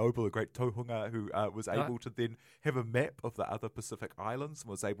noble, a great tohunga who was able to then have a map of the other Pacific islands and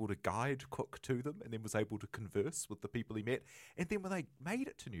was able to guide Cook to them, and then was able to converse with the people he met. And then when they made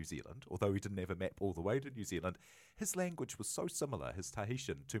it to New Zealand, although he didn't have a map all the way to New Zealand, his language was so similar, his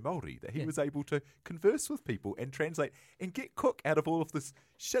Tahitian, to Māori, that he was able to converse with people and translate and get Cook out of all of this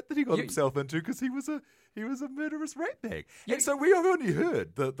shit that he got himself into because he was a murderous ratbag. And so we have only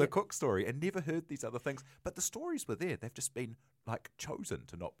heard the Cook story and never heard these other things. But the stories were there. They've just been chosen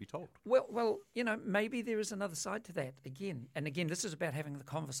to not be told. Well, maybe there is another side to that again. And again, this is about having the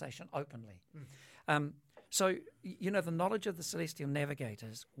conversation openly. So, the knowledge of the celestial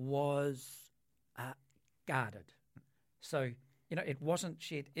navigators was guarded. So, it wasn't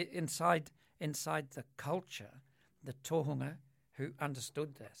shared inside the culture. The tohunga who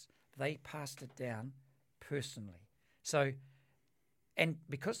understood this, they passed it down personally. So, and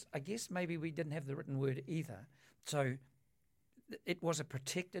because I guess maybe we didn't have the written word either, so it was a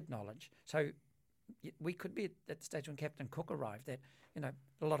protected knowledge. So we could be at the stage when Captain Cook arrived that,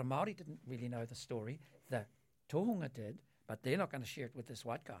 a lot of Māori didn't really know the story. The tohunga did, but they're not going to share it with this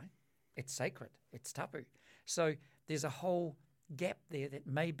white guy. It's sacred. It's tapu. So there's a whole gap there that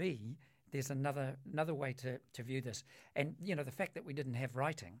maybe there's another way to view this. And, the fact that we didn't have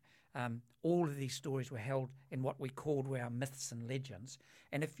writing, all of these stories were held in what we called were our myths and legends.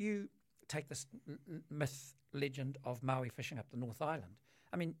 And if you take this myth legend of Maui fishing up the North Island,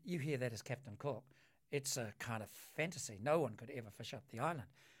 I mean, you hear that as Captain Cook. It's a kind of fantasy. No one could ever fish up the island.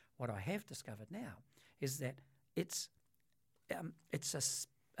 what I have discovered now is that it's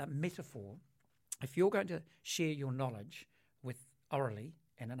a metaphor. If you're going to share your knowledge with orally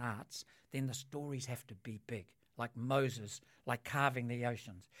and in arts, then the stories have to be big, like Moses, like carving the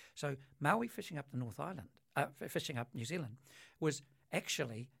oceans. So Maui fishing up the North Island, fishing up New Zealand, was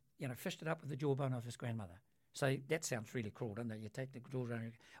actually, fished it up with the jawbone of his grandmother. So that sounds really cruel, doesn't it? You take the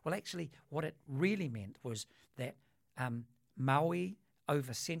jawbone. Well, actually, what it really meant was that Maui,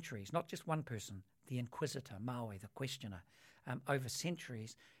 over centuries, not just one person, the inquisitor, Maui, the questioner, over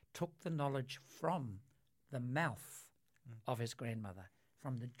centuries, took the knowledge from the mouth of his grandmother,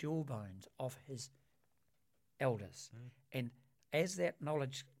 from the jawbones of his elders. And as that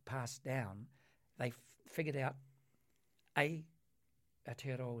knowledge passed down, they figured out,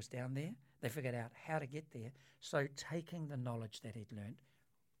 Aotearoa was down there. They figured out how to get there. So taking the knowledge that he'd learnt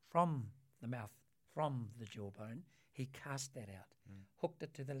from the mouth, from the jawbone, he cast that out, hooked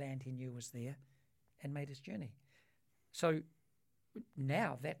it to the land he knew was there, and made his journey. So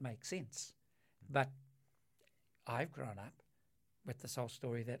now that makes sense. But I've grown up with this whole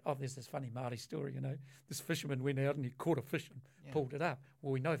story that, there's this funny Māori story, this fisherman went out and he caught a fish and pulled it up.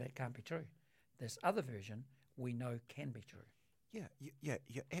 Well, we know that can't be true. This other version we know can be true. Yeah,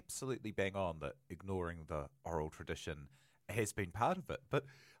 you're absolutely bang on that ignoring the oral tradition has been part of it. But,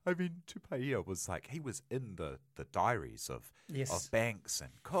 I mean, Tupaia was he was in the diaries of Banks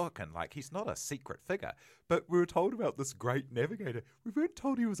and Cook, and, he's not a secret figure. But we were told about this great navigator. We weren't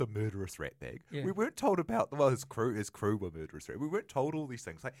told he was a murderous ratbag. Yeah. We weren't told about, his crew were murderous. We weren't told all these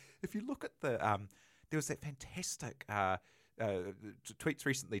things. If you look at the, there was that fantastic tweets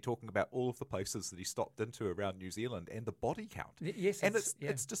recently talking about all of the places that he stopped into around New Zealand and the body count. Yes, and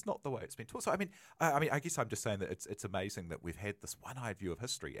it's just not the way it's been taught. So I guess I'm just saying that it's amazing that we've had this one-eyed view of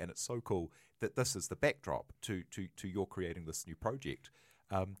history, and it's so cool that this is the backdrop to your creating this new project,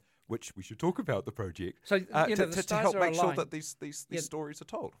 which we should talk about the project. So to help make sure that these stories are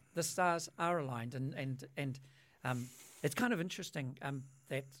told. The stars are aligned, and it's kind of interesting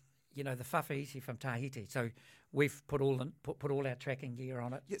that the whawhaiti from Tahiti. So we've put all our tracking gear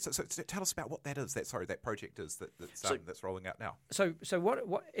on it. Yeah. So tell us about what that is. That project is that's rolling out now. So what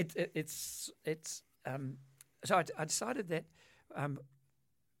it's so I decided that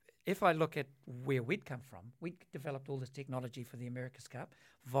if I look at where we'd come from, we developed all this technology for the America's Cup,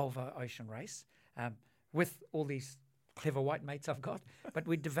 Volvo Ocean Race, with all these clever white mates I've got. But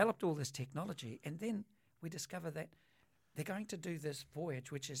we developed all this technology, and then we discovered that they're going to do this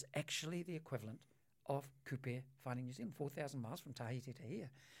voyage, which is actually the equivalent of Kupe finding New Zealand, 4,000 miles from Tahiti to here.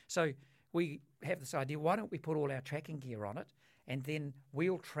 So we have this idea, why don't we put all our tracking gear on it, and then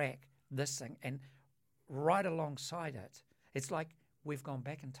we'll track this thing, and right alongside it, it's like we've gone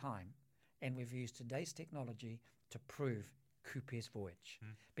back in time and we've used today's technology to prove Kupe's voyage.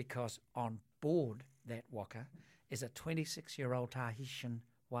 Because on board that waka is a 26-year-old Tahitian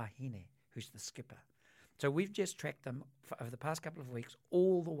wahine, who's the skipper. So we've just tracked them over the past couple of weeks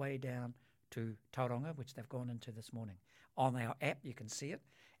all the way down to Tauranga, which they've gone into this morning. On our app, you can see it.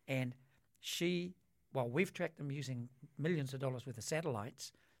 And we've tracked them using millions of dollars worth of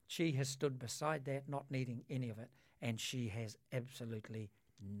satellites. She has stood beside that, not needing any of it, and she has absolutely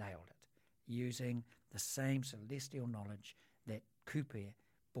nailed it, using the same celestial knowledge that Kupe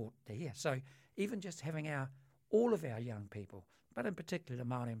brought to here. So even just having all of our young people, but in particular the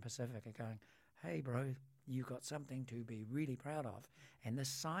Māori and Pacific, are going, hey, bro, you got something to be really proud of. And this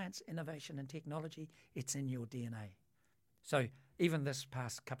science, innovation and technology, it's in your DNA. So even this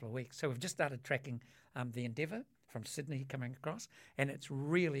past couple of weeks, so we've just started tracking the Endeavour from Sydney coming across, and it's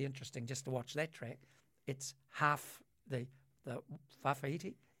really interesting just to watch that track. It's half the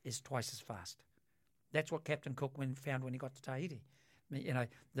whawhaiti is twice as fast. That's what Captain Cook found when he got to Tahiti.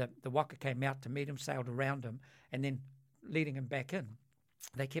 The waka came out to meet him, sailed around him, and then leading him back in.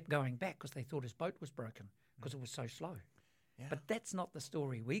 They kept going back because they thought his boat was broken because it was so slow. Yeah. But that's not the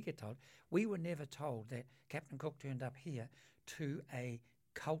story we get told. We were never told that Captain Cook turned up here to a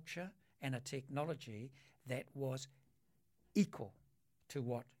culture and a technology that was equal to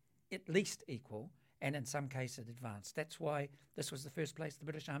what, at least equal, and in some cases advanced. That's why this was the first place the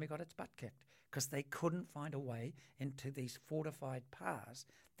British Army got its butt kicked, because they couldn't find a way into these fortified paths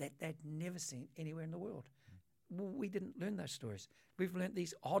that they'd never seen anywhere in the world. We didn't learn those stories. We've learnt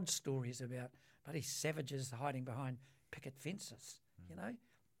these odd stories about bloody savages hiding behind picket fences.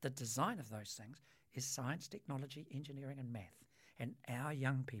 The design of those things is science, technology, engineering, and math. And our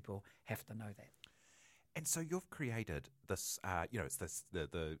young people have to know that. And so you've created this, it's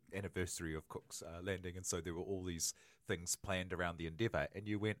the anniversary of Cook's landing, and so there were all these things planned around the Endeavour, and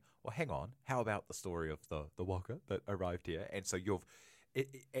you went, well, hang on, how about the story of the waka that arrived here? And so you've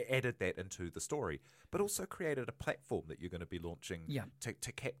added that into the story, but also created a platform that you're going to be launching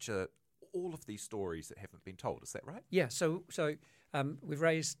to capture all of these stories that haven't been told. Is that right? Yeah, so we've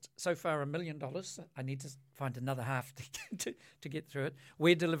raised so far $1 million. I need to find another half to get through it.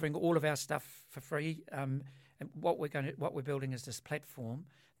 We're delivering all of our stuff for free, and what we're building is this platform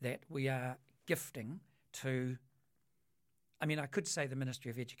that we are gifting to. I mean, I could say the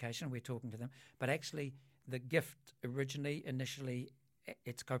Ministry of Education. We're talking to them, but actually, the gift initially,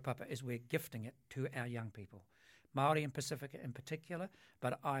 its kaupapa is we're gifting it to our young people. Māori and Pacifica in particular,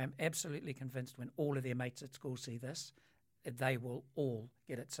 but I am absolutely convinced when all of their mates at school see this, they will all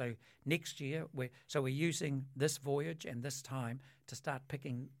get it. So next year, we're using this voyage and this time to start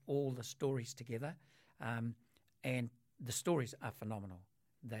picking all the stories together, and the stories are phenomenal.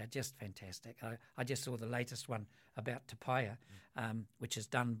 They're just fantastic. I just saw the latest one about Te Paia, which is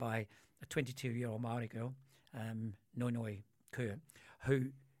done by a 22-year-old Māori girl, Noinoi Kerr, who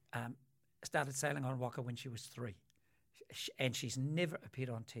started sailing on Waka when she was 3. And she's never appeared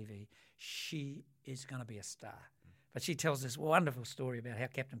on TV. She is going to be a star. But she tells this wonderful story about how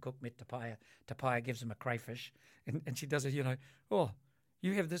Captain Cook met Te Paia. Te Paia gives him a crayfish, and she does it,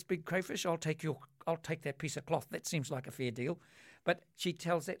 you have this big crayfish, I'll take that piece of cloth. That seems like a fair deal. But she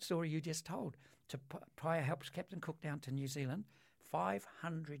tells that story you just told. Te Paia helps Captain Cook down to New Zealand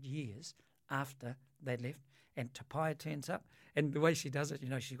 500 years after they left, and Te Paia turns up, and the way she does it,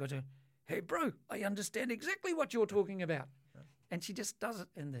 she's got to, hey, bro, I understand exactly what you're talking about. And she just does it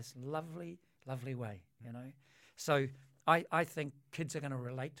in this lovely, lovely way, So I think kids are going to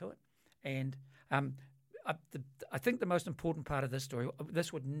relate to it. And I think the most important part of this story,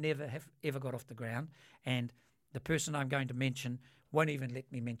 this would never have ever got off the ground. And the person I'm going to mention won't even let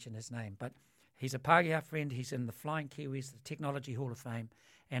me mention his name. But he's a Pākehā friend. He's in the Flying Kiwis, the Technology Hall of Fame.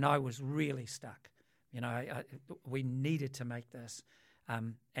 And I was really stuck. We needed to make this.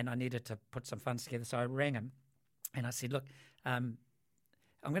 And I needed to put some funds together. So I rang him and I said, look, I'm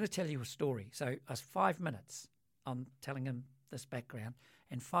going to tell you a story. So I was 5 minutes on telling him this background.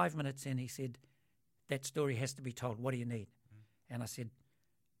 And 5 minutes in, he said, that story has to be told. What do you need? And I said,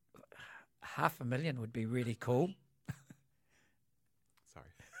 $500,000 would be really cool. Sorry.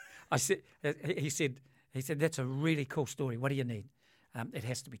 He said, that's a really cool story. What do you need? It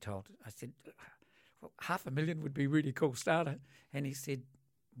has to be told. I said, well, $500,000 would be really cool starter. And he said,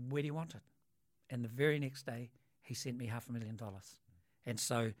 where do you want it? And the very next day, he sent me $500,000. And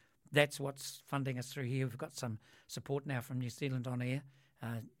so that's what's funding us through here. We've got some support now from New Zealand On Air.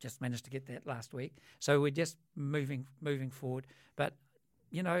 Just managed to get that last week. So we're just moving forward. But,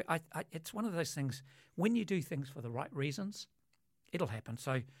 it's one of those things, when you do things for the right reasons, it'll happen.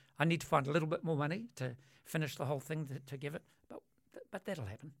 So I need to find a little bit more money to finish the whole thing to give it, but that'll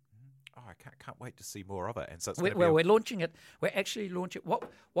happen. Oh, I can't wait to see more of it. And so we're launching it. We're actually launching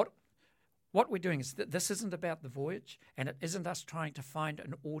what we're doing is that this isn't about the voyage, and it isn't us trying to find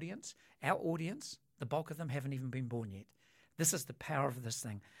an audience. Our audience, the bulk of them haven't even been born yet. This is the power of this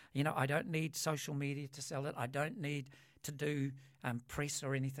thing. I don't need social media to sell it. I don't need to do press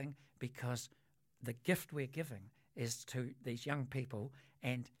or anything, because the gift we're giving is to these young people,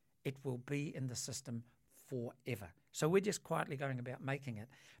 and it will be in the system forever. So we're just quietly going about making it,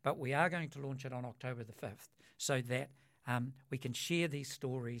 but we are going to launch it on October the 5th so that we can share these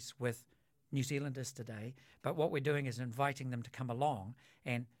stories with New Zealanders today. But what we're doing is inviting them to come along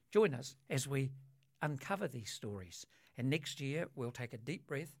and join us as we uncover these stories. And next year we'll take a deep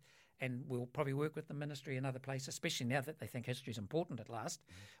breath, and we'll probably work with the ministry and other places, especially now that they think history is important at last.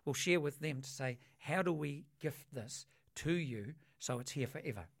 We'll share with them to say, how do we gift this to you so it's here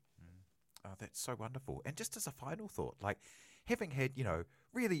forever? Oh, that's so wonderful. And just as a final thought, having had,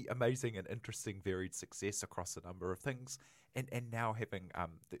 really amazing and interesting varied success across a number of things, and now having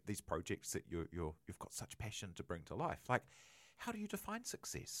these projects that you've got such passion to bring to life, how do you define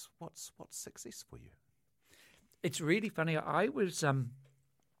success? What's success for you? It's really funny. I was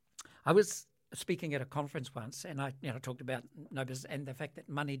speaking at a conference once, and I talked about no business and the fact that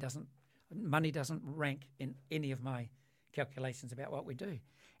money doesn't rank in any of my calculations about what we do.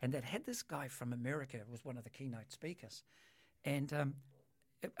 And that had this guy from America was one of the keynote speakers, and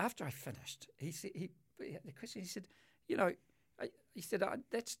after I finished, he said,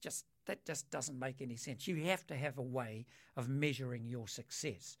 that just doesn't make any sense. You have to have a way of measuring your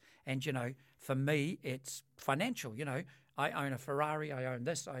success. And, for me, it's financial. I own a Ferrari, I own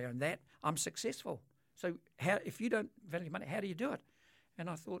this, I own that. I'm successful. So if you don't value money, how do you do it? And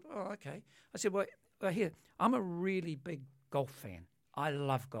I thought, oh, okay. I said, well, here, I'm a really big golf fan. I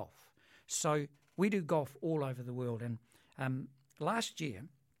love golf. So we do golf all over the world. And last year,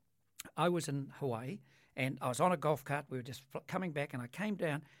 I was in Hawaii, And I was on a golf cart. We were just coming back, and I came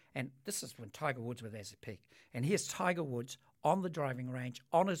down, and this is when Tiger Woods was at his peak. And here's Tiger Woods on the driving range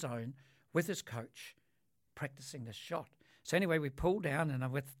on his own with his coach practicing this shot. So anyway, we pulled down, and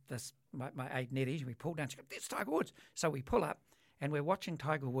I'm with my aide, Nettie. We pulled down. She goes, "There's Tiger Woods." So we pull up, and we're watching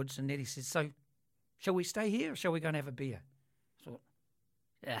Tiger Woods, and Nettie says, "So shall we stay here, or shall we go and have a beer?" So,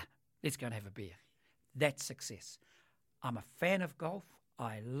 yeah, let's go and have a beer. That's success. I'm a fan of golf.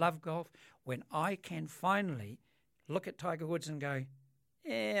 I love golf. When I can finally look at Tiger Woods and go,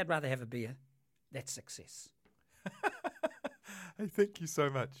 I'd rather have a beer, that's success. Hey, thank you so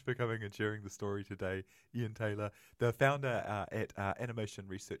much for coming and sharing the story today, Ian Taylor, the founder at Animation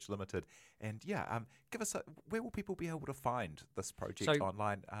Research Limited. And give us where will people be able to find this project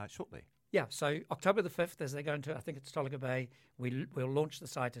online shortly? Yeah, so October the 5th, as they go into, I think it's Tolaga Bay, we'll launch the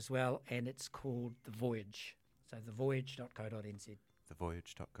site as well, and it's called The Voyage. So thevoyage.co.nz.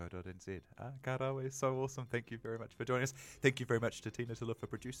 Thevoyage.co.nz. Karawe is so awesome. Thank you very much for joining us. Thank you very much to Tina Tula for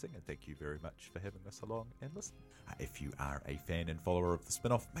producing, and thank you very much for having us along and listen. If you are a fan and follower of The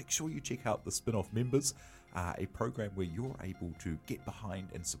Spinoff, make sure you check out The Spinoff Members, a program where you're able to get behind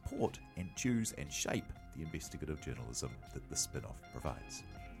and support and choose and shape the investigative journalism that The Spinoff provides.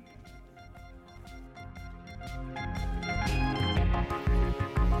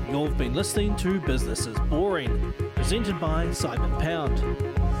 You've been listening to Business is Boring, presented by Simon Pound,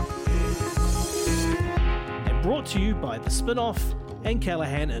 and brought to you by The Spinoff and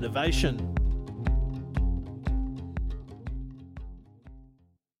Callaghan Innovation.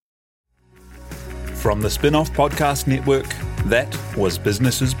 From the Spinoff Podcast Network, that was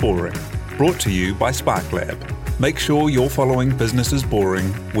Business is Boring, brought to you by SparkLab. Make sure you're following Business is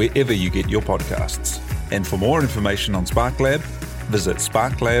Boring wherever you get your podcasts. And for more information on SparkLab, visit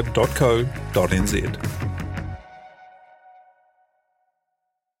sparklab.co.nz.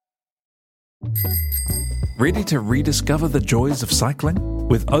 Ready to rediscover the joys of cycling?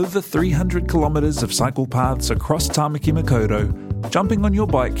 With over 300 kilometres of cycle paths across Tamaki Makaurau, jumping on your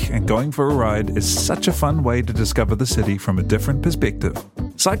bike and going for a ride is such a fun way to discover the city from a different perspective.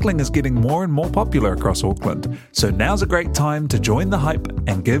 Cycling is getting more and more popular across Auckland, so now's a great time to join the hype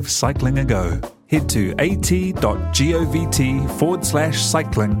and give cycling a go. Head to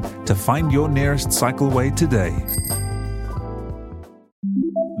at.govt/cycling to find your nearest cycleway today.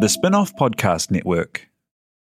 The Spinoff Podcast Network.